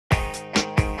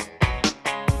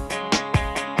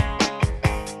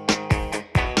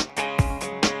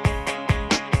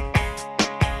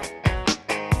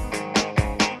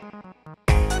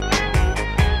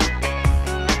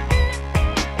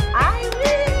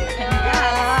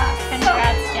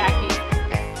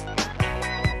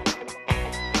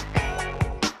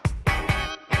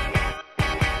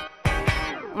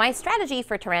my strategy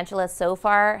for tarantulas so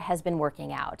far has been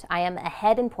working out. I am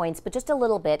ahead in points, but just a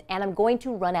little bit, and I'm going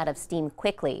to run out of steam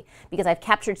quickly because I've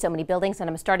captured so many buildings and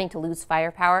I'm starting to lose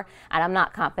firepower, and I'm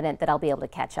not confident that I'll be able to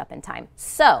catch up in time.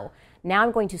 So now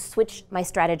I'm going to switch my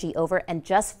strategy over and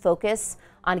just focus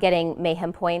on getting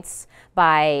mayhem points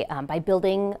by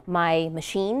building my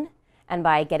machine and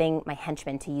by getting my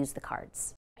henchmen to use the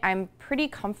cards. I'm pretty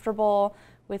comfortable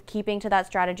with keeping to that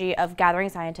strategy of gathering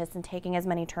scientists and taking as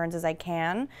many turns as I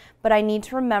can, but I need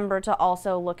to remember to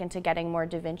also look into getting more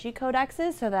Da Vinci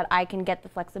codexes so that I can get the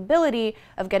flexibility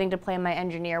of getting to play my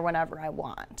engineer whenever I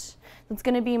want. That's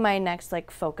going to be my next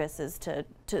focus, is to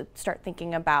start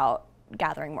thinking about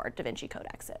gathering more Da Vinci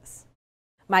codexes.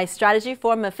 My strategy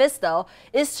for Mephisto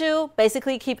is to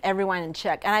basically keep everyone in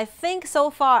check, and I think so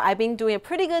far I've been doing a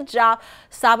pretty good job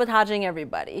sabotaging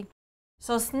everybody.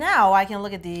 So now I can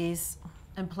look at these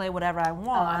and play whatever I want.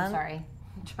 Oh, I'm sorry.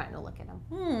 I'm trying to look at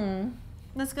them.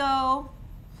 Let's go.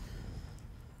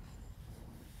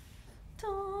 Just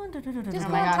go on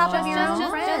top of your own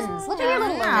friends. Look at your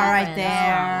little right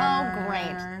there. Oh,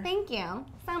 great. Thank you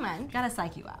so much. Gotta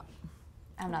psych you out.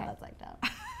 I'm not that psyched out.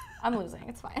 I'm losing.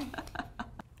 It's fine.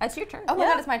 It's your turn. Oh my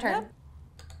God, it's my turn.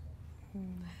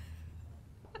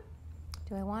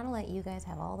 Do I want to let you guys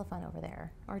have all the fun over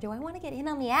there? Or do I want to get in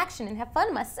on the action and have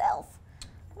fun myself?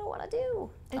 What do I want to do?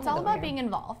 It's all about being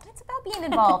involved. It's about being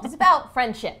involved. It's about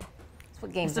friendship. That's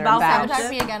what games are about. Sabotage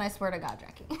me again, I swear to God,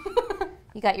 Jackie.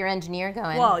 You got your engineer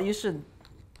going. Well, you should.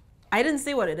 I didn't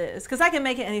see what it is, because I can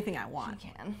make it anything I want. You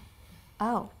can.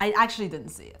 Oh. I actually didn't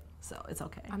see it, so it's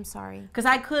okay. I'm sorry. Because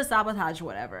I could sabotage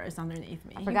whatever is underneath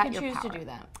me. I forgot you can your choose power. to do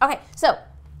that. Okay, so.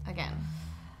 Again.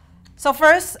 So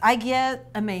first, I get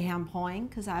a mayhem point,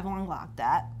 because I've unlocked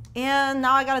that. And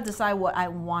now I gotta decide what I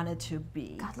want it to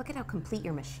be. God, look at how complete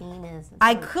your machine is. It's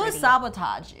I so could pretty.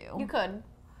 sabotage you. You could.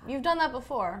 You've done that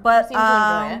before. But you seem to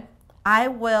enjoy it. I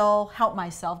will help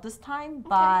myself this time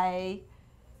by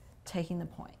taking the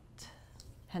point.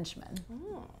 Henchman.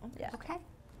 Yeah. Okay.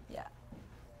 Yeah.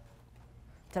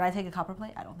 Did I take a copper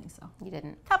plate? I don't think so. You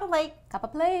didn't. Copper plate. Copper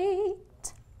plate.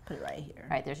 Put it right here. All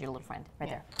right, there's your little friend right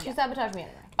there. You sabotaged me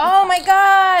anyway. Oh my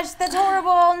gosh, that's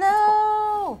horrible.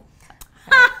 No.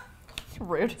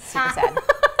 Rude. Super sad.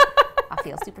 I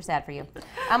feel super sad for you.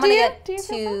 I'm going to get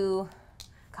two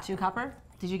copper.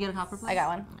 Did you get a copper plate? I got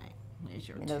one. Right. There's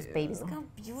your those two. babies. Look how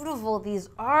beautiful these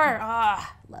are.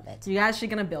 Ah, love it. You guys actually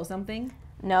gonna build something?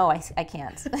 No, I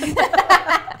can't.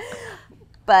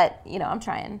 But, you know, I'm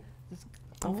trying.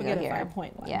 Don't forget a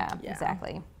 5-point one. Yeah,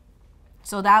 exactly.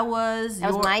 So that was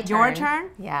your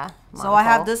turn? Yeah. So I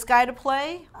have this guy to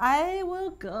play. I will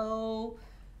go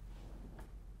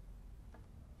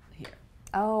here.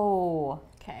 Oh.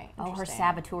 Okay. Oh, her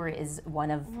saboteur is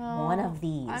one of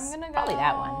these. I'm gonna go. Probably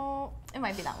that one. It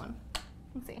might be that one.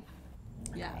 Let's see.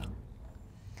 Yeah.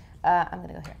 I'm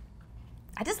gonna go here.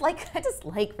 I just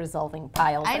like resolving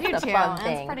piles. I do That's too. a fun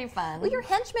thing. It's pretty fun. Well, your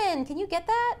henchman. Can you get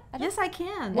that? Yes, I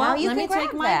can. Well, you let can me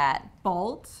take grab my that.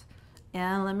 bolt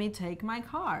and let me take my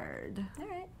card. All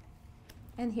right.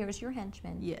 And here's your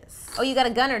henchman. Yes. Oh, you got a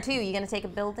gunner too. You gonna take a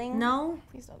building? No,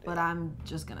 Please don't do but that. I'm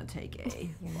just gonna take a.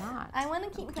 You're not. I want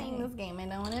to keep playing this game. I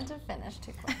don't want it to finish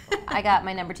too quickly. I got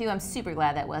my number 2. I'm super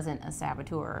glad that wasn't a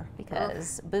saboteur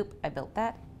because boop, I built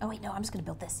that. Oh wait, no, I'm just gonna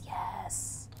build this.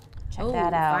 Yes. Check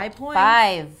that out. 5 points.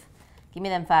 5. Give me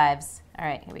them 5s. All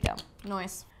right, here we go.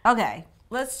 Noise. Okay,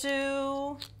 let's do.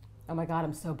 Oh my God,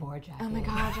 I'm so bored, Jackie. Oh my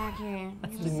God, Jackie.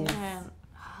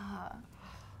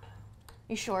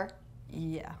 You sure?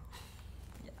 Yeah.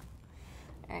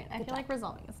 All right. I feel like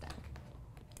resolving a stack.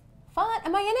 Fun.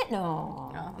 Am I in it?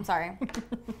 No. Oh, I'm sorry.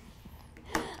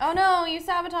 Oh no, you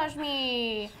sabotaged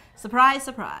me. Surprise,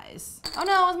 surprise. Oh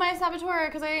no, it was my saboteur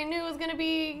because I knew it was gonna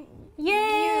be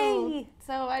you.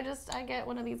 So I get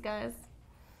one of these guys.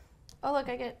 Oh look,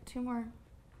 I get 2 more.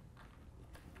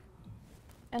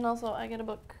 And also I get a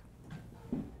book.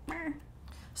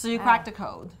 So you cracked the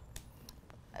code.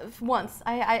 Once.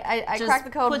 I Just cracked the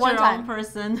code put one your time. own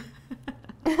person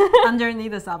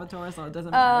underneath the saboteur, so it doesn't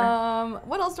matter.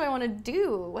 What else do I want to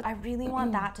do? I really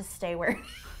want that to stay where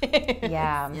it is.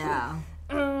 Yeah. Yeah.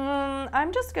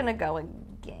 I'm just gonna go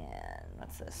again.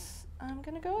 What's this? I'm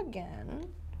gonna go again.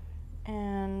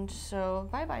 And so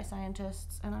bye-bye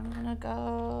scientists. And I'm gonna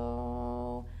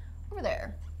go over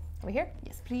there. Over here?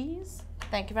 Yes, please.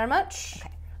 Thank you very much. Okay.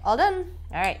 All done.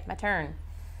 All right, my turn.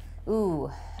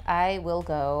 Ooh, I will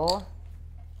go.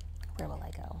 Where will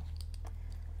I go?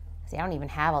 See, I don't even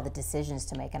have all the decisions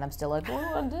to make, and I'm still like, what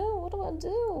do I do? What do I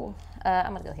do?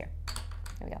 I'm gonna go here.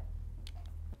 Here we go.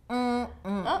 There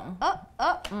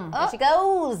she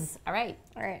goes. All right.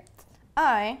 All right.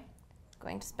 I'm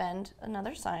going to spend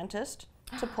another scientist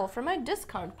to pull from my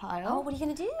discard pile. Oh, what are you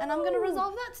gonna do? And I'm gonna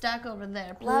resolve that stack over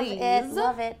there, Love please. it,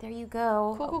 love it. There you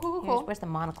go. Cool, cool, cool, cool, Here's- cool. Where's the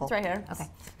monocle? It's right here. Okay.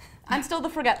 I'm still the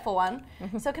forgetful one.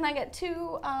 So can I get 2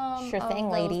 Sure of thing,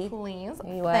 those, lady. please?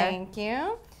 There you are. Thank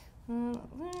you.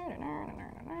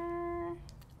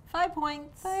 5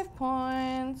 points. 5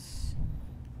 points.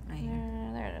 Right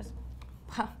here. There it is.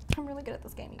 Wow, I'm really good at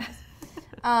this game, you guys.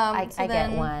 I So get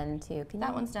then 1, 2. Can That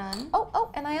you? one's done. Oh,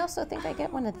 and I also think I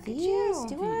get one of these. you.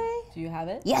 Do I? Do you have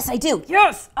it? Yes, I do.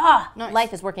 Yes! Ah, Nice.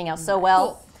 life is working out so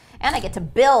well. Cool. And I get to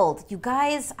build. You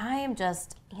guys, I am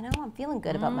just, I'm feeling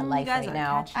good about my life guys right are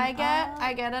now. catching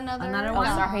I get another Another Oh, one?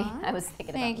 sorry. I was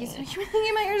thinking Thank you about so me. much. You were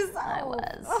thinking about yourself. I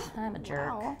was. I'm a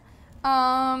jerk.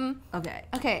 Wow. Okay.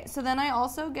 Okay, so then I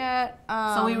also get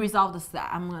So we resolved this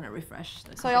stat. I'm gonna refresh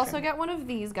the so I also get one of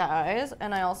these guys,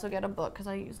 and I also get a book because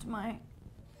I used my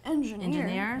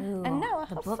engineer. Ooh, And now I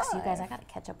the have books, you guys, I 5. gotta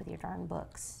catch up with your darn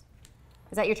books.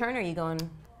 Is that your turn, or are you going to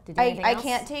do anything I else?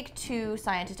 can't take 2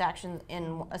 scientist actions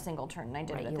in a single turn, and I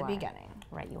did Right, it at you the are. beginning.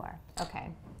 Right, you are. Okay.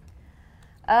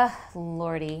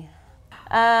 Lordy.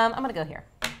 I'm gonna go here.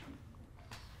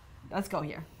 Let's go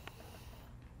here.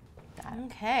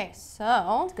 Okay,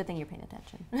 so Good thing you're paying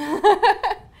attention.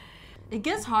 It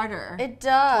gets harder. it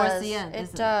does. Towards the end, It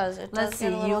isn't it? does. It Let's does see.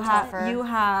 get a little You tougher.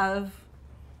 have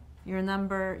your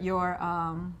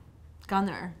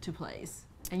gunner to place,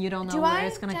 and you don't know where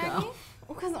it's gonna Jackie? go.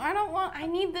 Because I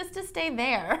need this to stay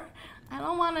there. I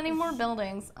don't want any more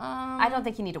buildings. I don't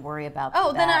think you need to worry about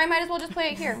Oh, then I that. might as well just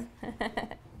play it here.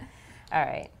 All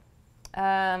right.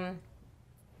 I'm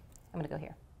gonna go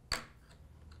here.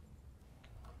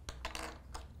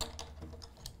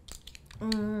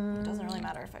 It doesn't really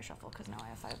matter if I shuffle because now I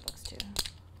have 5 books too.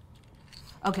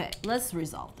 Okay, let's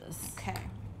resolve this. Okay.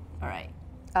 All right.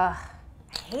 I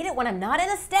hate it when I'm not in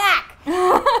a stack.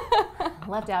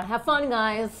 Left out. Have fun,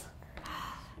 guys.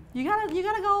 You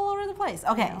gotta go all over the place.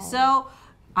 Okay, so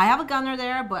I have a gunner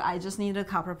there, but I just need a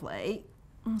copper plate.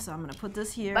 So I'm gonna put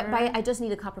this here. But by I just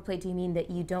need a copper plate, do you mean that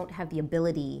you don't have the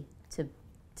ability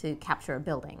to capture a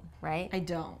building, right? I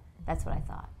don't. That's what I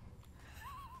thought.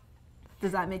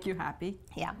 Does that make you happy?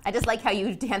 Yeah, I just like how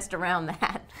you danced around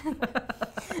that. I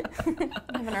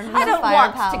don't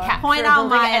want to capture Point a out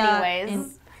building my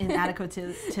anyways.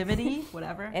 inadequacy,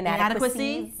 whatever.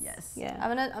 Inadequacy. Inadequacies. Yes. Yeah.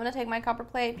 I'm gonna take my copper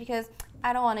plate because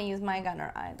I don't want to use my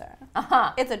gunner either.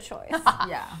 Uh-huh. It's a choice.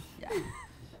 Yeah. Yeah.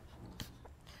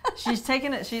 She's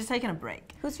taking a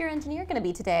break. Who's your engineer going to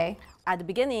be today? At the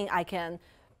beginning, I can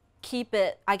keep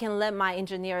it. I can let my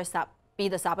engineer be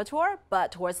the saboteur,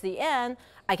 but towards the end,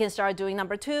 I can start doing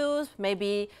number 2s,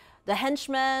 maybe the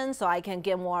henchman, so I can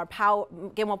get more power,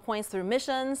 get more points through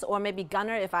missions, or maybe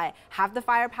gunner if I have the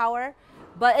firepower.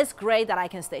 But it's great that I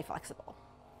can stay flexible.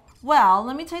 Well,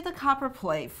 let me take the copper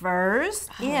plate first,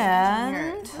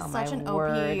 and This is Oh, such my an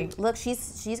word. OP. Look,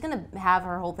 she's going to have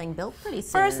her whole thing built pretty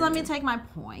soon. first let me take my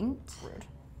point.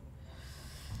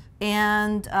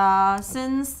 And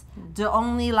since the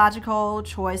only logical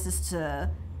choice is to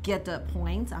get the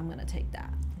points, I'm gonna take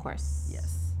that. Of course.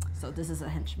 Yes. So this is a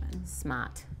henchman.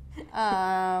 Smart.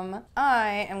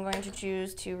 I am going to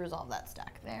choose to resolve that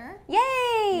stack there. Yay!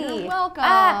 You're welcome.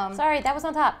 Ah, sorry, that was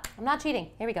on top. I'm not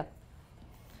cheating. Here we go.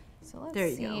 So let's There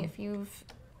you see go. if you've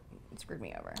screwed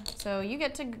me over. So you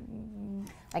get to.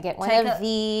 I get one Take of a-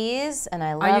 these, and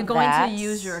I love Are you going that. to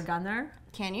use your gunner?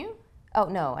 Can you? Oh,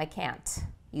 no, I can't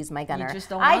use my gunner. just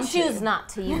don't I want choose to. not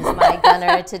to use my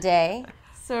gunner today.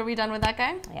 So are we done with that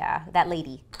guy? Yeah, that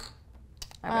lady.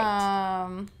 All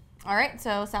right. All right.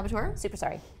 So saboteur. Super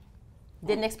sorry.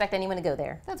 Didn't expect anyone to go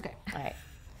there. That's okay. All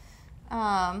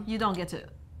right. You don't get to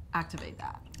activate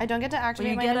that. I don't get to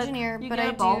activate you my get a- engineer, you but get I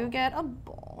a bolt. do get a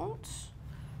bolt.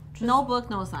 No book,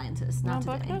 no scientist. No Not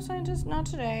book, today. no scientist, not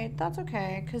today. That's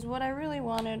okay, because what I really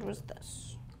wanted was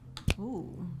this.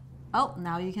 Ooh. Oh,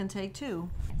 now you can take 2.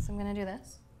 So I'm gonna do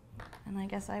this. And I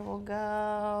guess I will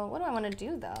go, what do I want to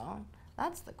do though?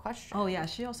 That's the question. Oh yeah,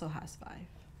 she also has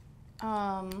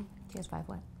 5. She has 5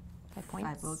 what? 5 points?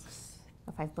 5 books.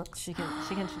 Oh, 5 books? She can.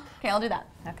 Okay, I'll do that.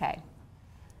 Okay.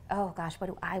 Oh gosh, what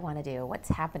do I want to do? What's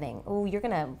happening? Oh, you're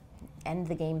gonna end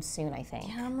the game soon, I think.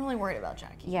 Yeah, I'm really worried about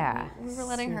Jackie. Yeah. We were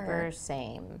letting super her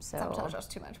same. So sabotage us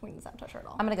too much. We didn't sabotage her at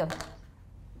all. I'm gonna go.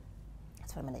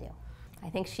 That's what I'm gonna do. I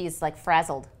think she's like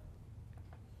frazzled.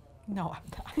 No,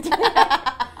 I'm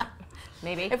not.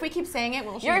 Maybe. If we keep saying it,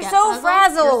 will she You're get so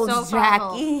frazzled, You're so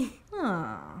frazzled. Jackie.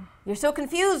 You're so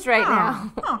confused right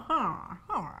now.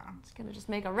 It's gonna just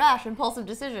make a rash, impulsive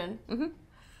decision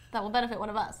that will benefit one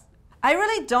of us. I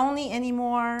really don't need any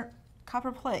more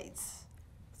copper plates.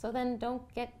 So then don't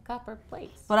get copper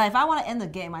plates. But if I want to end the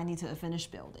game, I need to finish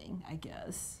building, I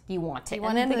guess. You want to You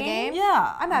want to end the game?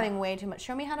 Yeah. I'm having way too much.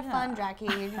 Show me how to fun, Jackie.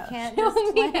 You can't Show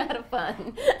just me how to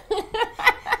fun.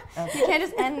 you can't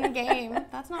just end the game.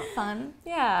 That's not fun.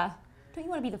 Yeah. Don't you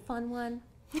want to be the fun one?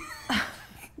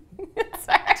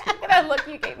 Sorry, that look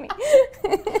you gave me.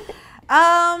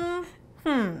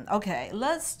 Okay,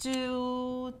 let's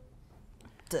do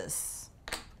this.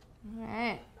 All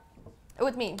right.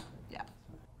 With me. Yeah.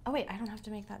 Oh wait, I don't have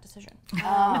to make that decision.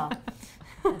 Oh,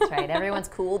 that's right. Everyone's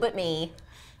cool but me.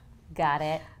 Got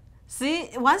it. See,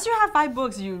 once you have 5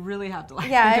 books, you really have to like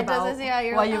Yeah, think it about does. Yeah,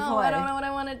 you're what like, you oh, play. I don't know what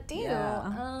I want to do.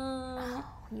 Yeah.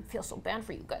 You feel so bad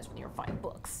for you guys with your 5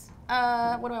 books.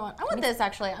 What do I want? I want this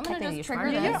actually. I'm gonna Technically, just you're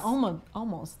trigger smarter this. than You're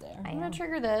almost there. I'm gonna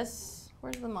trigger this.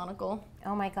 Where's the monocle?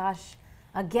 Oh my gosh.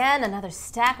 Again, another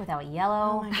stack without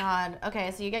yellow. Oh my god.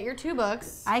 Okay, so you get your 2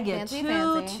 books. I get fancy, two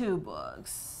fancy.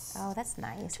 books. Oh, that's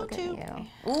nice. Look two. at you.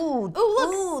 Ooh, Ooh,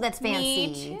 look. Ooh, that's fancy.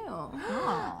 Me too.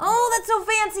 Oh, that's so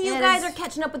fancy. You It guys is are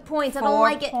catching up with points. I 4 don't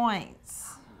like it.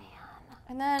 points.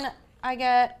 And then I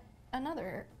get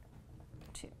another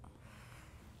 2.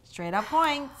 Straight up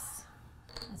points.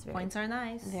 That's very, Points are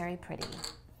nice. very pretty.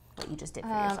 What you just did for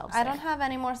yourselves. I there. don't have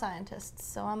any more scientists,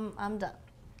 so I'm done.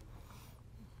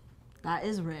 That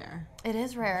is rare. It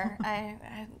is rare. I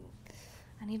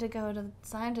need to go to the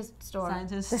scientist store.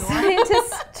 Scientist The store.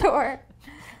 scientist store.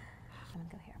 I'm gonna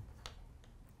go here.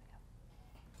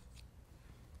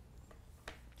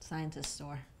 Scientist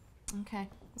store. Okay.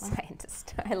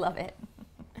 Scientist. I love it.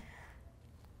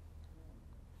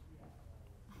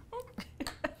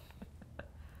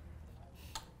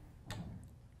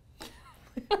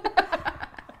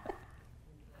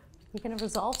 You're gonna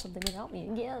resolve something without me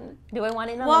again. Do I want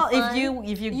in on Well, the fun?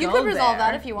 if you You go could resolve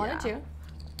there, that if you wanted yeah. to.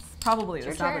 Probably the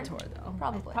It's your turn. saboteur though.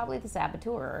 Probably. the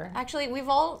saboteur. Actually, we've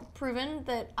all proven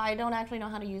that I don't actually know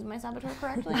how to use my saboteur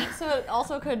correctly, so it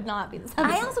also could not be the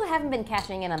saboteur. I also haven't been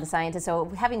cashing in on the scientist, so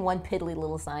having one piddly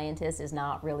little scientist is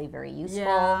not really very useful.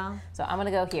 Yeah. So I'm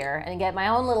gonna go here and get my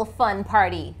own little fun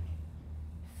party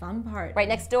Fun part. right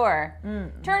next door.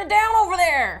 Turn it down over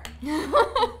there.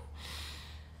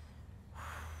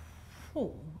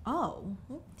 Oh.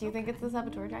 Do you think it's the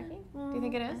saboteur, Jackie? Do you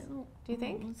think it is? Do you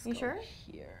think? You sure?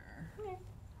 Here.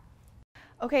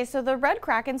 Okay, so the Red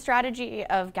Kraken strategy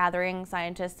of gathering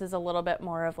scientists is a little bit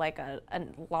more of like a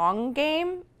long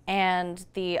game, and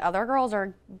the other girls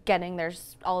are getting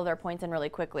all of their points in really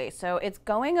quickly. So it's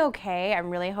going okay.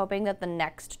 I'm really hoping that the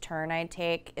next turn I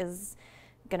take is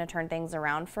gonna turn things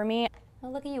around for me. Oh,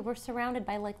 look at you. We're surrounded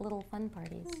by like little fun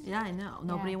parties. Yeah, I know.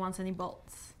 Nobody wants any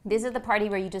bolts. This is the party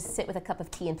where you just sit with a cup of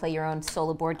tea and play your own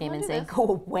solo board game and do say, this. go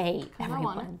away, I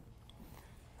want everyone.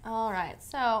 All right,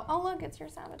 so, oh look, it's your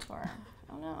saboteur.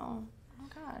 Oh no, oh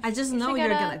gosh. I just You know should you're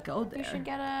get gonna go there. You should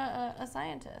get a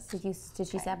scientist. Did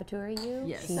she saboteur you?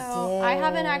 Yes. She So I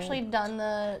haven't did. actually done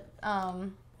the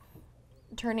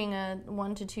turning a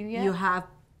 1 to 2 yet. You have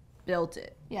built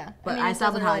it. Yeah, But mean, I it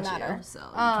doesn't really sabotaged you, matter. so you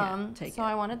can't take so it.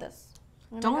 I wanted this.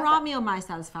 And I Don't got rob that. me of my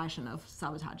satisfaction of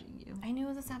sabotaging you. I knew it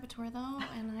was a saboteur though,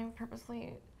 and I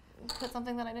purposely put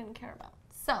something that I didn't care about.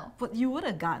 So, But you would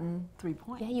have gotten 3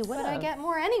 points. Yeah, you would but I get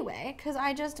more anyway because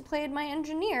I just played my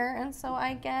engineer, and so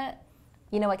I get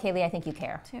You know what, Kailey? I think you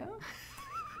care. 2. I'm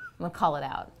gonna call it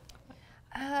out.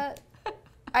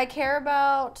 I care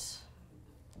about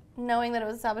knowing that it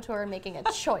was a saboteur and making a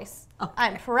choice.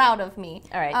 I'm proud of me.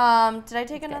 All right. Did I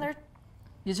take another?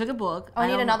 You took a book. Oh, I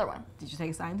need don't another know. one. Did you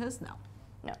take a scientist? No.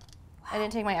 No. I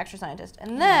didn't take my extra scientist.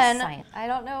 And then science. I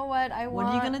don't know what I want. What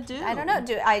are you gonna do? I don't know.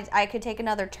 I could take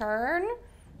another turn,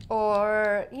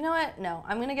 or you know what? No,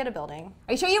 I'm gonna get a building.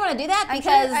 Are you sure you want to do that? I'm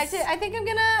Because sure- I think I'm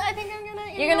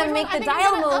gonna. you're gonna make the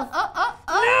dial move. That's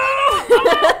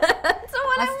the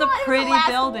one That's I the want. pretty last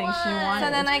building one. she wanted.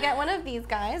 So then I get one of these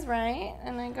guys, right?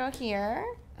 And I go here.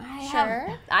 Sure.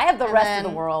 I have the And rest of the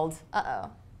then- world. Uh-oh.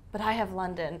 But I have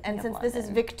London. And have since this is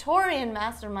London. Victorian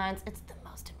Masterminds, it's the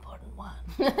most important one.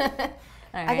 All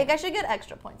I think I should get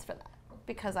extra points for that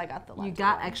because I got the London You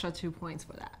got one. extra 2 points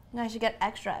for that. No, I should get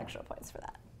extra points for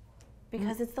that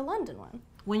because it's the London one.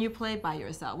 When you play by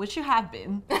yourself, which you have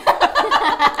been.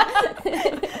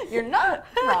 You're not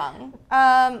wrong.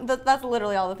 That's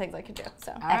literally all the things I could do.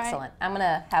 So Excellent. I'm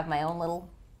gonna have my own little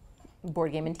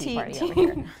board game and tea party over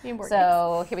team- here. team board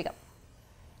So here we go.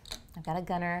 I've got a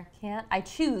gunner. I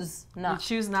choose not. You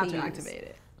choose not to use activate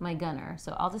it. my gunner.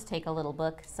 So I'll just take a little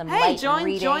book, some Hey, light join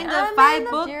reading. the I'm 5 in the-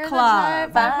 book you're the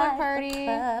club. five book party.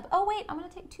 Club. Oh wait, I'm gonna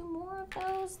take 2 more of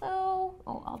those though.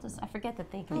 Oh, I forget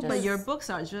that they can just. But your books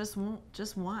are just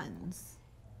ones.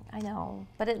 I know,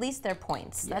 but at least they're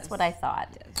points. That's Yes. what I thought.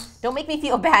 Yes. Don't make me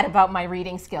feel bad about my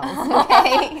reading skills,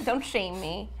 okay? Don't shame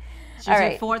me. So All you right.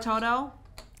 did 4 total?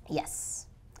 Yes,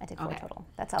 I did 4 Okay. total.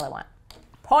 That's all I want.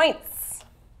 Points.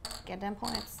 Get them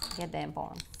points. Get damn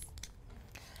points.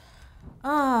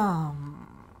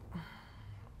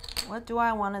 What do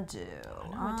I want to do?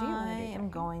 what do you wanna do, I am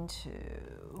going to.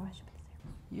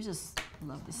 You just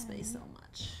love the space so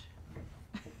much.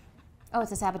 Oh,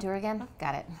 it's a saboteur again?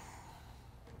 Got it.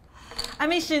 I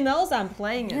mean, she knows I'm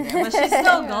playing it, but she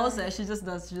still goes there. She just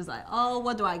does. She's just like, oh,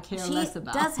 what do I care She less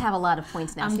about? does have a lot of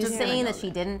points now. I'm She's just gonna saying go that she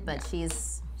there. didn't, but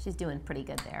she's doing pretty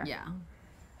good there. Yeah.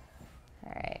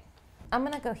 All right. I'm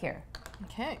going to go here.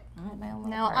 Okay. My own little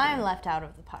Now party. I'm left out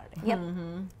of the party. Yep.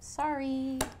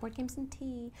 Sorry. Board games and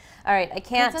tea. All right, I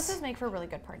can't. Princesses make for really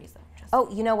good parties, though. Just Oh,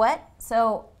 you know what?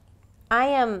 So I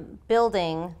am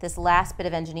building this last bit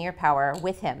of engineer power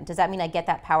with him. Does that mean I get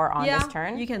that power on this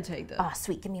turn? You can take that. Oh,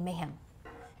 sweet. Give me mayhem.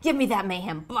 Give me that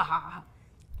mayhem. Blah.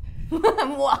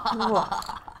 All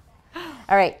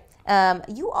right.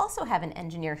 You also have an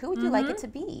engineer. Who would you like it to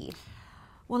be?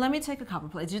 Well, let me take a copper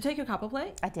plate. Did you take your copper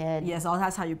plate? I did. Yes, oh,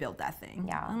 that's how you build that thing.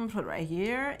 Yeah. I'm gonna put it right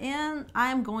here, and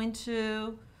I'm going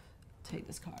to take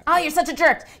this card. Oh, you're such a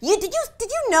jerk. Did you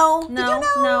know? Did you know?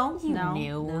 No, You no,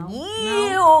 knew. no,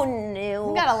 You knew.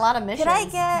 we got a lot of missions. Could I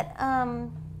get a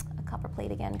copper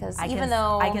plate again? Because even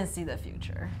though I can see the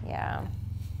future. yeah,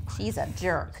 she's a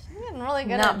jerk. You're getting really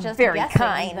good Not at just very guessing,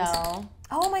 kind. though.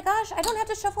 Oh my gosh, I don't have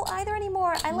to shuffle either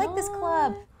anymore. I like this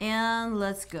club. And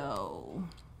let's go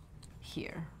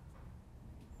here.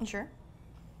 You sure?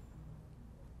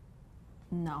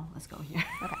 No, let's go here.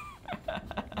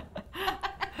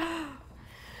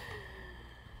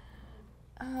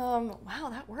 Wow,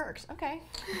 that works. Okay.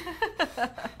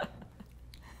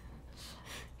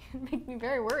 You make me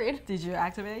very worried. Did you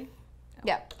activate?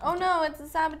 Yeah. Oh no, it's a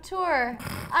saboteur.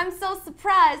 I'm so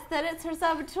surprised that it's her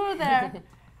saboteur there.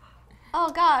 Oh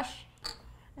gosh.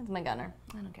 It's my gunner.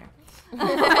 I don't care.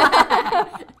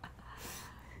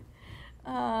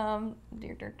 Oh,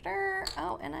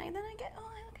 and I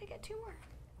get 2 more.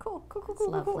 Cool. It's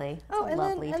lovely. It's Oh, a and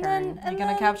lovely then, turn. and then, You're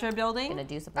gonna capture a building? Gonna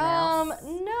do something else.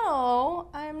 no,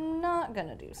 I'm not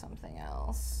gonna do something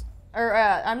else. Or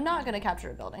I'm not gonna capture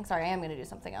a building. Sorry, I am gonna do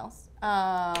something else.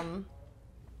 I'm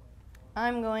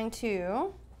going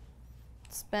to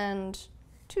spend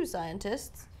 2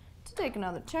 scientists to take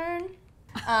another turn.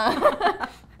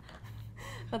 That's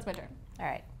my turn. All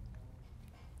right.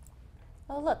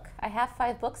 Oh look, I have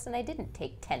 5 books and I didn't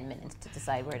take 10 minutes to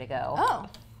decide where to go. Oh.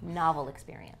 Novel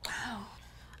experience.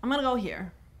 I'm gonna go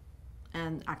here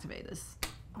and activate this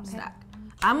stack.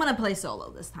 I'm gonna play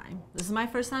solo this time. This is my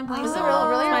first time playing Is it solo.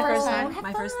 really It's my your first first time. time? Have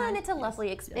My fun. first time. It's a lovely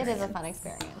It experience. is a fun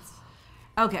experience.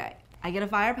 Okay, I get a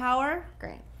firepower,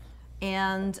 Great.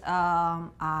 and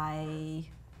I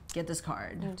get this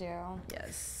card. You do.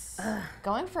 Yes.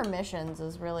 Going for missions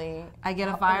is really. I get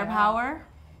a helping you out. firepower,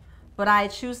 but I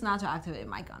choose not to activate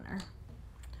my gunner.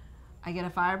 I get a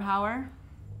firepower,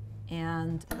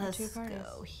 and let's 2 parties.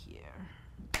 go here.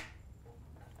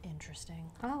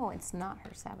 Interesting. Oh, it's not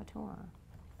her saboteur.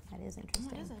 That is interesting.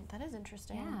 That isn't. That is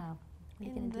interesting. Yeah. What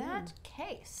are you In gonna that do?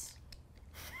 case,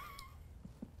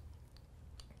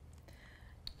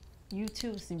 You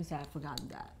too seems to have forgotten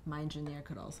that my engineer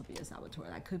could also be a saboteur.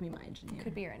 That could be my engineer.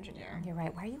 could be your engineer. You're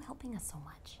right. Why are you helping us so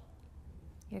much?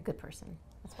 You're a good person.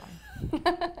 That's why.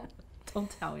 Don't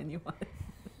tell anyone.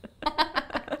 What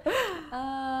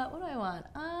do I want?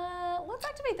 Let's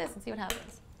activate this and see what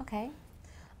happens. Okay.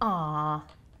 Aw.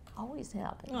 Always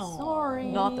happens. Sorry.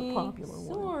 Not the popular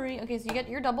one. Sorry. Okay, so you get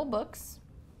your double books.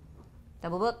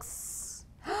 Double books.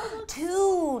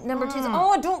 2 number 2s.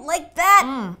 Oh, I don't like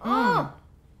that.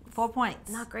 4 points.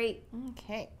 Not great.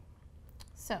 Okay.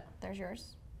 So there's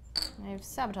yours. I've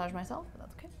sabotaged myself, but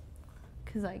that's okay.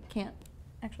 Because I can't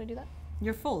actually do that.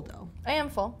 You're full though. I am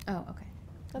full. Oh, okay.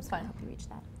 That's I fine. hope you reach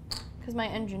that. Because my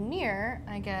engineer,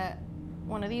 I get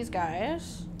one of these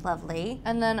guys. Lovely.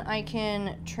 And then I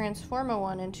can transform a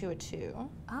 1 into a 2.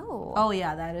 Oh. Oh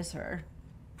yeah, that is her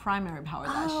primary power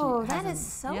that Oh, she that hasn't- is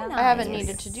so yeah. nice. I haven't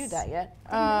needed to do that yet.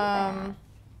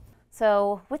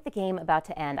 So with the game about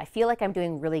to end, I feel like I'm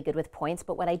doing really good with points,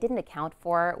 but what I didn't account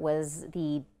for was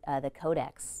the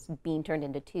codex being turned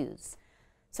into 2s.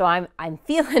 So I'm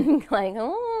feeling like,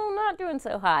 oh, not doing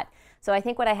so hot. So I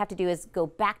think what I have to do is go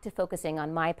back to focusing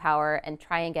on my power and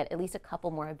try and get at least a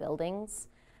couple more buildings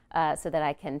so that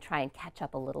I can try and catch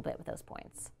up a little bit with those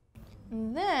points.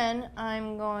 Then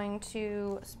I'm going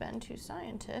to spend 2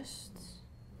 scientists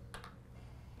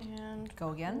and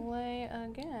Go again. play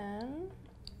again.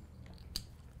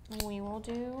 We will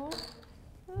do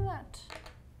that.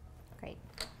 Great.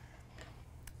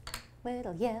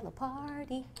 Little yellow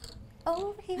party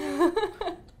over here.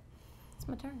 It's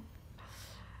my turn.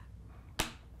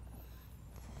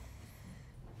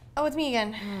 Oh, it's me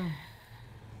again.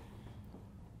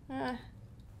 I'm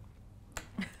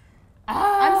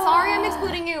sorry I'm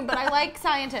excluding you, but I like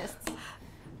scientists.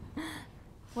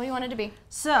 What do you want it to be?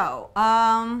 So,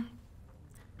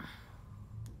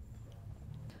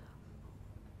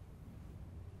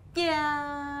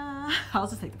 yeah, I'll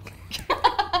just take the point.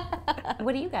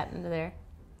 What do you got into there?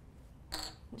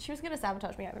 She was gonna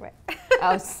sabotage me either way.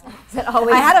 Oh, is it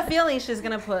always? I had a feeling she's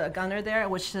gonna put a gunner there,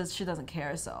 which she doesn't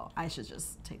care, so I should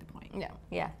just take the point. Yeah.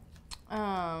 Yeah.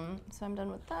 So I'm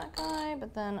done with that guy,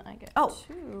 but then I get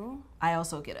 2. I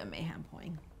also get a mayhem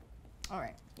point. All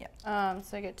right. Yeah.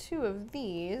 So I get 2 of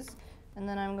these, and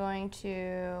then I'm going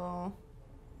to.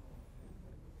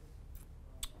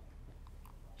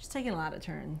 She's taking a lot of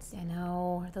turns. I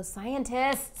know, those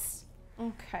scientists.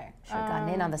 Okay. Should have gotten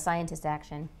in on the scientist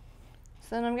action.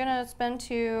 So then I'm gonna spend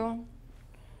 2.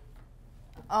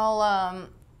 I'll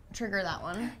trigger that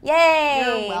one. Yay!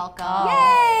 You're welcome.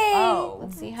 Yay! Oh,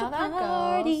 let's see how that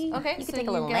Party. goes. Okay, You so can take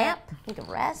a little get, nap. You can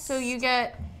rest. So you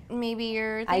get maybe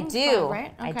your. I thing, do. 5,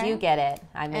 right? I Okay. do get it.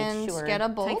 I made And sure. get a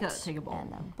bolt. Take a bolt.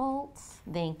 And a bolt.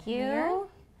 Thank you. Here.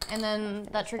 And then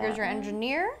that triggers your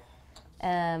engineer.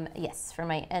 Yes, for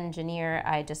my engineer,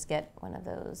 I just get one of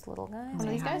those little guys. One of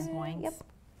these guys. Points. Yep.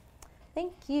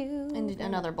 Thank you. And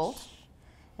another bolt.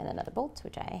 And another bolt,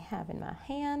 which I have in my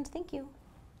hand. Thank you.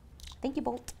 Thank you,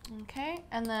 bolt. Okay,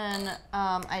 and then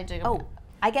I dig. Oh,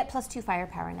 I get +2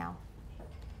 firepower now.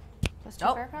 Plus 2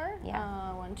 firepower.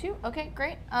 Yeah. 1, 2. Okay,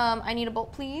 great. I need a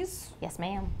bolt, please. Yes,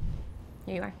 ma'am.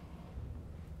 Here you are.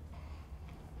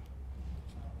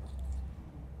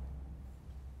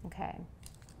 Okay.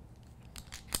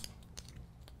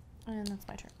 And that's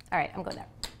my turn. All right, I'm going there.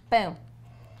 Boom.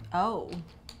 Oh,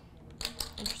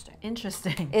 Interesting.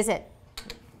 interesting. Is it?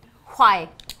 Why?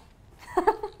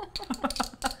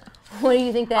 What do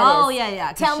you think that is? Oh, yeah.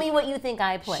 'cause Tell me what you think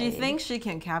I played. She thinks she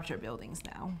can capture buildings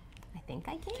now. I think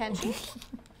I can. Can she?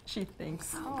 She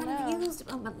thinks. Oh, no. Confused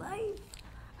about my life.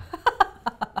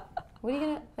 What are you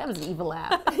gonna? That was an evil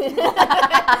laugh.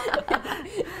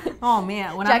 Oh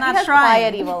man, when Jackie I'm not has trying.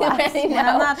 quiet evil laughs. When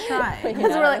I'm not trying.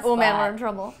 Because we're like, oh man, we're in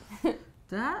trouble.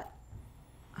 That?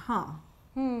 Huh.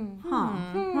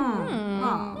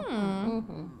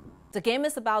 The game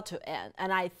is about to end,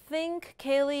 and I think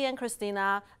Kailey and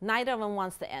Christina, neither of them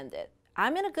wants to end it.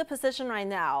 I'm in a good position right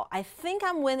now. I think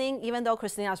I'm winning, even though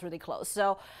Christina's really close.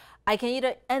 So I can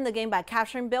either end the game by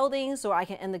capturing buildings, or I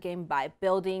can end the game by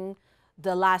building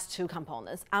the last 2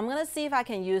 components. I'm gonna see if I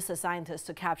can use the scientists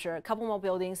to capture a couple more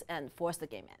buildings and force the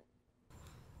game in.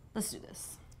 Let's do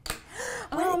this.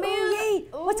 Oh man! Yay!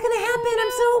 What's gonna happen?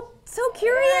 I'm so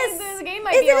curious. The game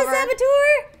might Is be it over. a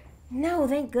saboteur? No,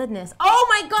 thank goodness. Oh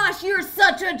my gosh, you're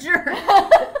such a jerk!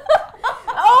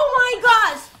 Oh my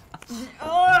gosh!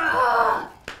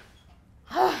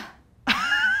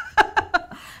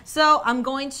 So I'm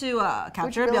going to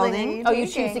capture a building. Oh, you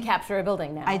choose to capture a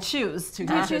building now. I choose to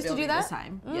capture choose a to do building that? this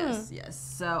time. Yes.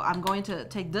 So I'm going to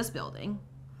take this building,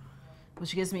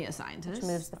 which gives me a scientist.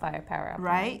 Moves the firepower up.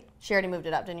 Right? She already moved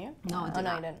it up, didn't you? No, it Oh, did no,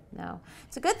 not. you didn't. No.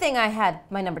 It's a good thing I had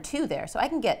my number 2 there, so I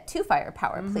can get 2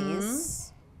 firepower,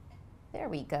 please. There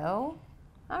we go.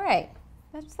 All right.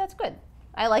 That's good.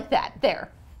 I like that.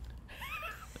 There.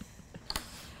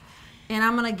 And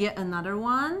I'm gonna get another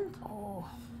one.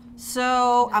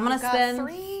 So I'm gonna got spend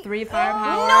 3. 3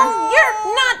 firepower. No, you're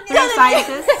not 3 gonna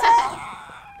scientists.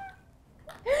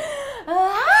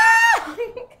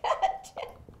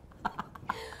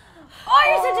 Oh,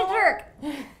 you're such a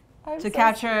jerk. To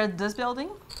capture this building.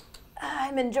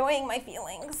 I'm enjoying my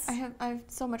feelings. I have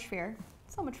so much fear.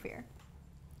 So much fear.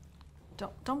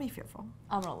 Don't be fearful.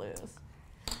 I'm gonna lose.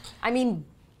 I mean,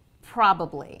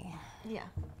 probably, Yeah.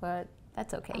 but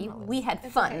that's okay. We had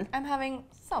fun. Okay. I'm having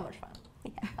so much fun.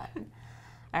 We had fun.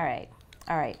 All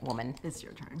right, woman. It's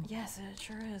your turn. Yes, it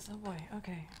sure is. Oh boy.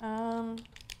 Okay. And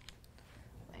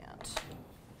that's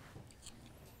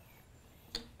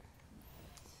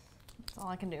all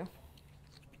I can do.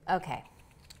 Okay.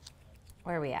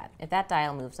 Where are we at? If that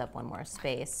dial moves up one more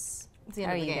space. It's the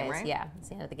end how of are the you game, guys? right? Yeah, it's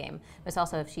the end of the game. But it's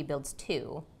also if she builds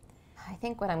 2. I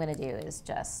think what I'm going to do is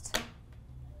just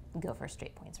go for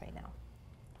straight points right now.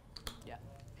 Yeah.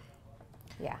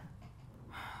 Yeah.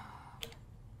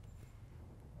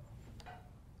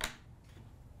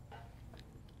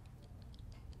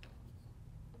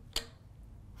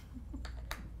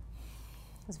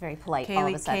 It's very polite all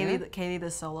of a sudden. Kailey, the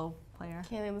solo player.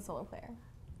 Kailey, the solo player.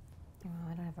 Oh,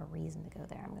 I don't have a reason to go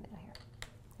there. I'm going to go here.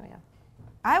 There we go.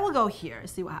 I will go here.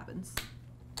 See what happens.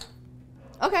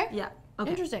 Okay. Yeah. Okay.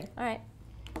 Interesting. All right.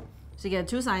 So you get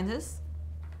 2 scientists.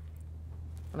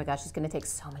 Oh my gosh, she's gonna take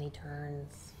so many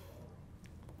turns.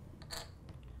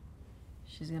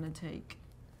 She's gonna take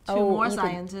 2 more you could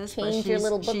scientists. but change your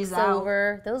little books she's out.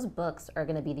 over. Those books are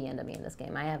gonna be the end of me in this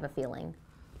game. I have a feeling.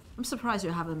 I'm surprised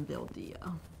you haven't built the.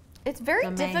 It's very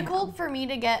The mayhem. difficult for me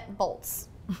to get bolts.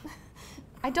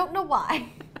 I don't know why.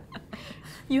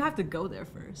 You have to go there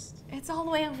first. It's all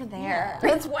the way over there.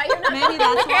 That's why you're not Maybe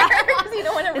that's why. you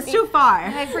don't want to It's too far.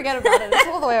 I forget about it. It's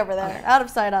all the way over there. Out of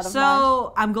sight, out of mind.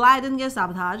 So I'm glad I didn't get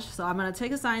sabotaged. So I'm gonna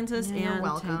take a scientist You're and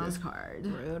welcome. take this card.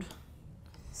 Rude.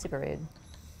 Super rude.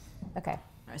 Okay. All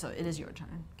right, so it is your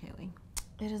turn, Kailey.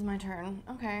 It is my turn.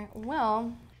 Okay,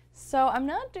 well, so I'm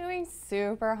not doing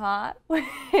super hot with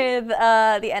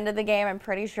the end of the game. I'm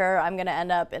pretty sure I'm gonna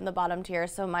end up in the bottom tier.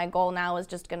 So my goal now is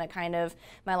just gonna kind of,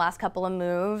 my last couple of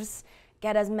moves,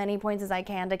 get as many points as I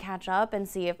can to catch up and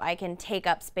see if I can take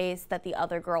up space that the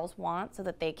other girls want so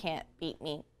that they can't beat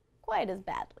me quite as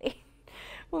badly.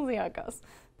 We'll see how it goes.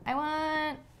 I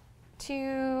want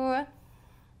to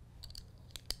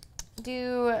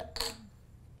do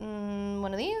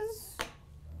one of these,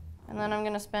 and then I'm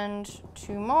gonna spend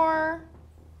 2 more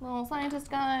little scientist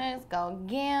guys. Go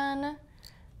again.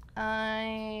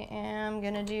 I am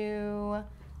gonna do,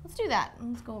 let's do that.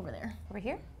 Let's go over there. Over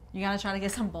here? You gotta try to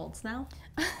get some bolts now.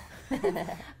 It's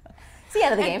the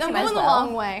end of the game. I'm She might going as the well.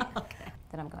 long way.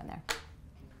 Then I'm going there.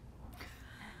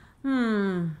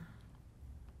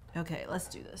 Okay, let's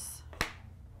do this.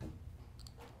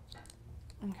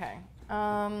 Okay.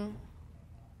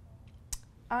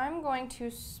 I'm going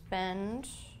to spend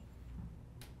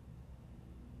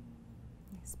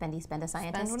Spend a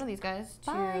scientist. one of these guys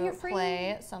Bye, to you're free.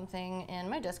 play something in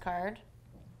my discard.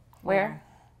 Where?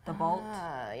 The bolt.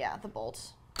 Yeah, the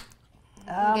bolt.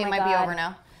 Oh The game my might be God. over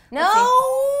now.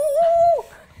 No!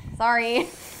 Sorry.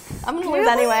 I'm gonna lose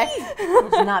anyway.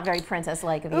 It's not very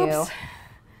princess-like of you. Oops.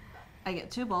 I get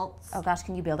 2 bolts. Oh gosh,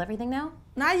 can you build everything now?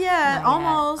 Not yet. Not yet.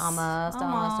 Almost.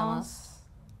 Almost.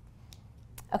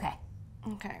 Okay.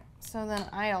 Okay, so then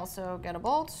I also get a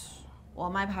bolt. Well,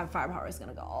 my firepower is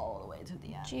gonna go all the way to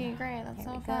the end. Gee, great, that's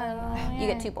so we fun. go. Oh, You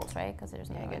get yay. 2 bolts, right? Because there's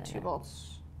no. I get 2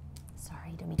 bolts.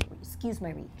 Sorry, don't mean to excuse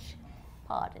my reach.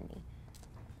 Pardon me.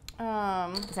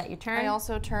 Is that your turn? I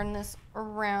also turn this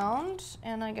around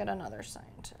and I get another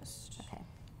scientist. Okay.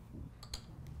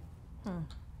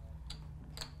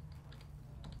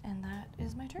 And that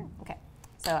is my turn. Okay.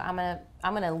 So I'm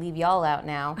gonna leave y'all out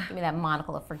now. Give me that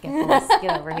monocle of forgetfulness.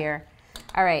 Get over here.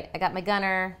 All right, I got my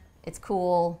gunner. It's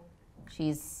cool.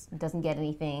 She's doesn't get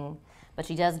anything, but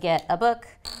she does get a book,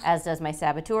 as does my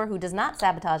saboteur, who does not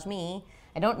sabotage me.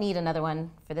 I don't need another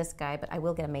one for this guy, but I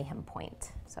will get a mayhem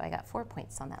point. So I got 4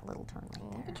 points on that little turn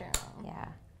right there. Look at you. Yeah.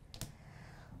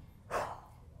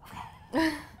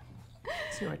 Okay.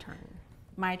 It's your turn.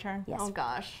 My turn? Yes. Oh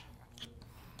gosh.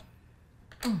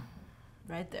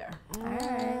 Right there.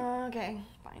 Okay,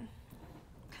 fine.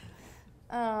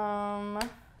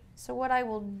 So what I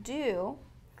will do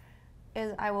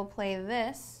is I will play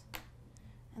this,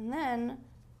 and then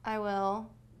I will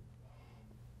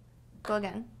go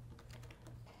again,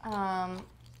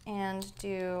 and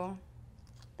do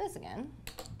this again.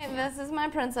 Okay, this is my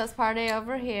princess party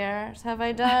over here. So have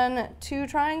I done 2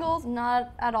 triangles?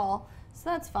 Not at all. So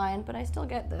that's fine, but I still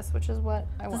get this, which is what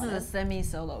I This wanted. is a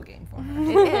semi-solo game for her.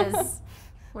 It is.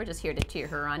 We're just here to cheer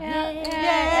her on. Yeah,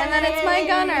 and then it's my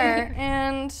gunner,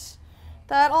 and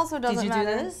that also doesn't Did you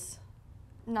matter. do this?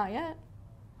 Not yet.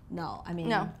 No, I mean.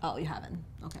 No. Oh, you haven't.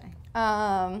 Okay.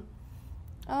 Oh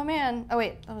man. Oh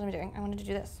wait, what was I doing? I wanted to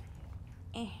do this.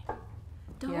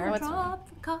 Don't Here, what's drop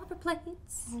copper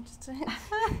plates.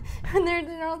 And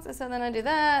they're also, so then I do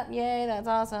that. Yay, that's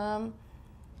awesome.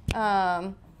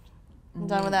 I'm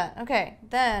done with that. Okay,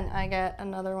 then I get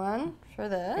another one for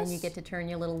this. And you get to turn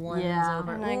your little ones Yeah.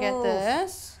 over. And I get Oof.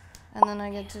 this. And then I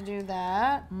get to do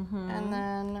that. And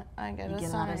then I get You a get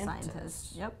another scientist.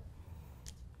 scientist. Yep.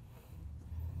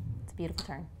 It's a beautiful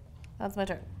turn. That's my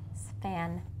turn. It's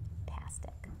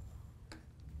fantastic.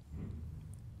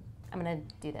 I'm gonna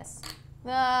do this.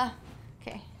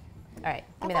 Okay. All right,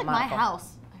 give me That's that like my monocle.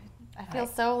 house. I feel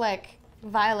so like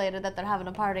violated that they're having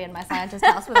a party in my scientist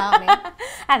house without me.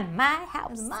 At my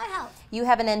house. It's my house. You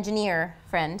have an engineer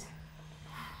friend.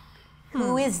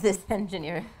 Who is this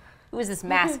engineer? Who is this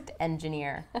masked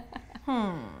engineer?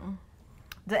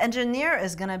 The engineer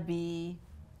is gonna be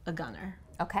a gunner.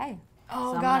 Okay.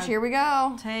 Oh So I'm gosh, gonna- here we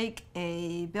go. Take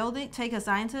a building, take a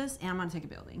scientist, and I'm gonna take a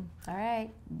building, All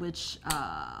right. which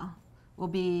will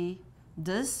be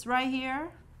this right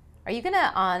here. Are you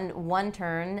gonna on one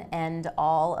turn end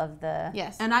all of the?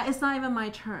 Yes. And it's not even my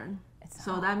turn.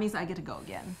 So that means I get to go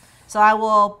again. So I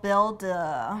will build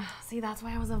the See, that's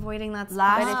why I was avoiding that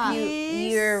last spot.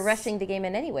 piece. You're rushing the game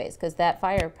in anyways, because that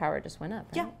firepower just went up,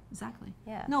 right? Yeah, exactly.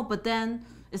 Yeah. No, but then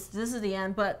this is the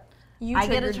end, but You I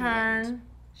get a triggered the end. turn,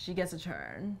 she gets a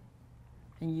turn,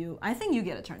 and I think you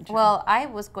get a turn too. Well, I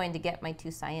was going to get my 2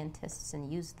 scientists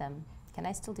and use them. Can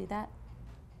I still do that?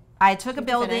 I took a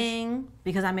building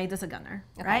because I made this a gunner,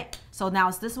 Okay. right? So now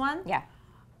it's this one. Yeah.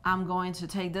 I'm going to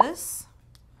take this,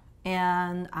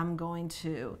 and I'm going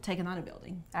to take another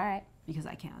building All right. because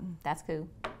I can. That's cool.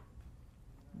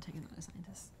 Take another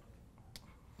scientist.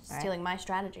 Stealing my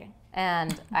strategy.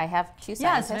 And I have 2 Yeah,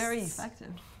 scientists. it's very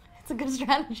effective. It's a good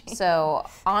strategy. So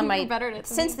on my, You're better at it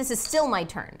than since me. this is still my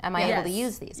turn, am I able to Yes.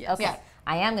 use these? Yes. Okay. Yeah.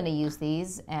 I am going to use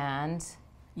these, and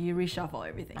You reshuffle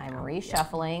everything. I'm now.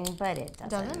 reshuffling, but it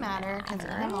doesn't matter, 'cause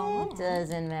It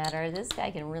doesn't matter. This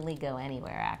guy can really go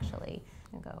anywhere, actually.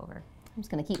 I'll go over. I'm just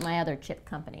going to keep my other chip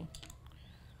company.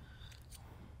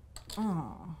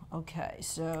 Oh, okay,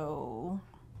 so.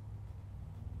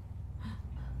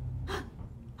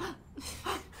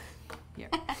 Here.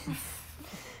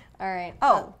 All right.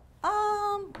 Oh,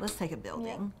 let's take a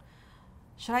building.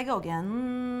 Should I go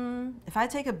again? If I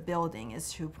take a building,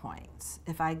 it's 2 points.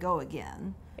 If I go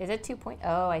again, Is it 2 point?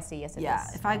 Oh, I see. Yes, it is. yeah.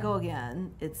 If I go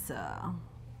again, it's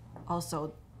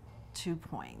also 2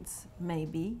 points,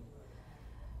 maybe.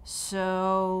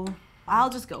 So I'll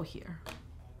just go here.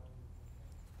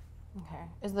 Okay.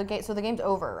 Is the game? So the game's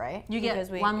over, right? You get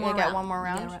Because one more get round. one more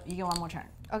round. You get one more turn.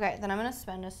 Okay, then I'm gonna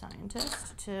spend a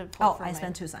scientist to pull Oh, from I my,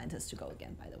 spent 2 scientists to go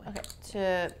again, by the way. Okay,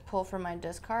 to pull from my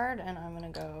discard, and I'm gonna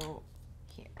go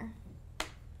here.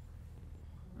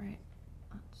 Right.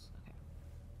 Okay.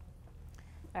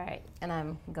 All right, and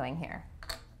I'm going here.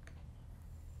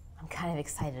 I'm kind of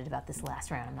excited about this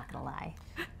last round, I'm not going to lie.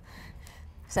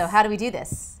 So how do we do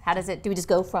this? How does it, do we just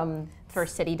go from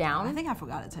first city I down? think I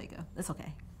forgot to take a. It's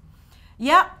okay.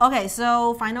 Yeah. Okay.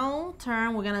 So final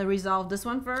turn. We're gonna resolve this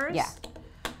one first. Yeah.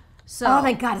 So Oh,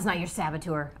 thank God it's not your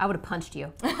saboteur. I would have punched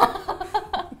you.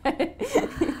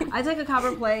 I take a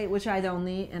copper plate, which I don't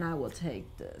need, and I will take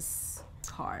this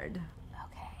card.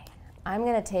 Okay. I'm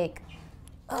going to take,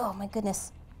 oh my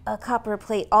goodness, a copper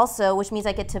plate also, which means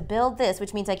I get to build this,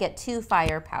 which means I get 2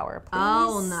 firepower, please.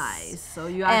 Oh, nice. So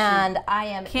you actually And I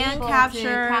am can able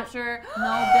capture- to capture.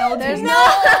 no building. No!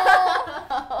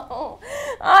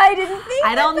 I didn't think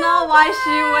I don't know why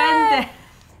she went there.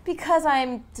 Because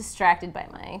I'm distracted by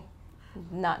my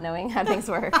not knowing how things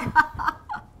work. I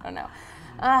don't know.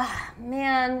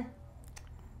 Man.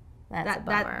 That's a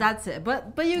bummer. That's it.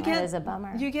 But you can. That is a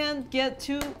bummer. You can get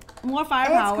 2 more It's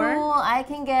firepower. cool. I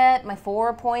can get my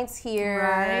 4 points here.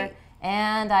 Right.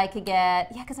 And I could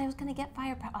get, yeah, because I was going to get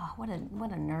firepower. Oh, what a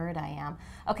nerd I am.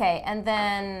 Okay, and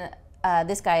then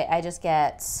this guy, I just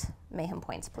get mayhem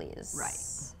points, please. Right.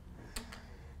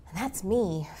 And that's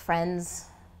me, friends.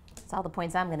 That's all the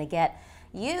points I'm going to get.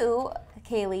 You,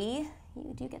 Kailey,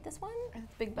 do you get this one?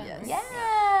 Big Ben. Yes.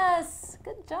 Yes.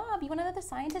 Good job. You want another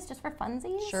scientist just for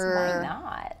funsies? Sure. Why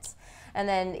not? And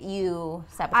then you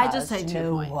sabotage. I just take 2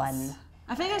 no points. one.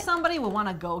 I figured somebody would want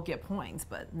to go get points,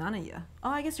 but none of you. Oh,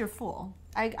 I guess you're full.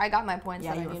 I got my points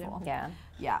Yeah, that I you were needed. full. Yeah.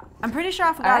 Yeah. I'm pretty sure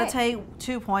I forgot right. to take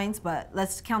 2 points, but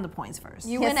let's count the points first.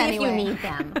 You Yeah, win see anyway. if you need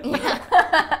them.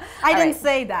 I All didn't right.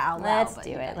 say that out loud. Let's but do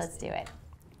you it. guys Let's do it.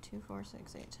 2, 4,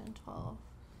 6, 8, 10, 12,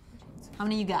 How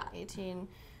many you got? 18.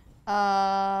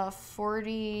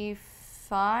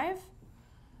 45.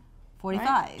 45.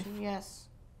 Right? Yes.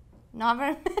 Not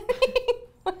very many.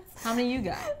 How many you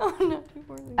got? Oh, no, 2,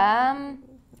 4, 6,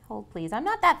 Hold please. I'm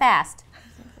not that fast.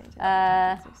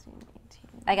 16,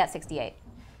 I 18. got 68.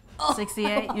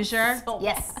 68. You sure?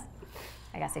 Yes.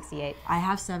 I got 68. I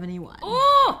have 71.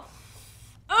 Oh,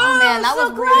 man, that so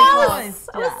was really close.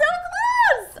 I was so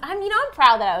close. I'm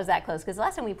proud that I was that close because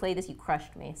last time we played this, you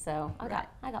crushed me. So I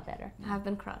got better. I've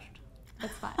been crushed.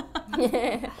 It's fine.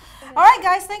 All right,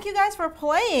 guys. Thank you guys for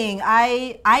playing.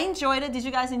 I enjoyed it. Did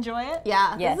you guys enjoy it?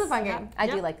 Yeah, Yes. this is a fun game. I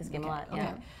do Yep. like this game a lot.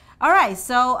 Yeah. All right.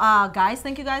 So, guys,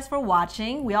 thank you guys for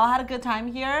watching. We all had a good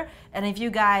time here. And if you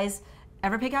guys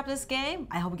ever pick up this game,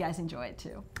 I hope you guys enjoy it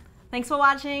too. Thanks for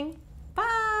watching.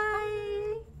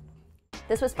 Bye.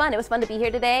 This was fun. It was fun to be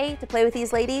here today to play with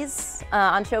these ladies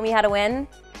on Show Me How to Win.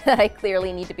 I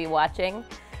clearly need to be watching.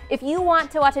 If you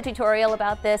want to watch a tutorial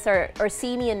about this or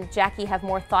see me and Jackie have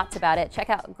more thoughts about it, check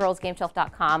out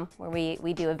girlsgameshelf.com where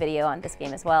we do a video on this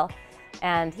game as well.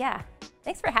 And yeah,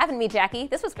 thanks for having me, Jackie.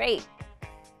 This was great.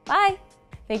 Bye.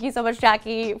 Thank you so much,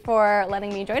 Jackie, for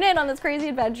letting me join in on this crazy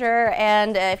adventure.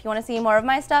 And if you want to see more of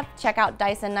my stuff, check out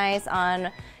Dice and Nice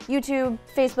on YouTube,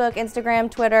 Facebook,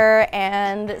 Instagram, Twitter,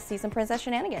 and see some princess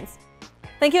shenanigans.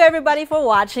 Thank you everybody for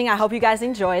watching. I hope you guys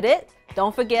enjoyed it.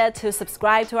 Don't forget to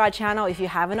subscribe to our channel if you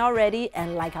haven't already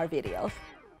and like our videos.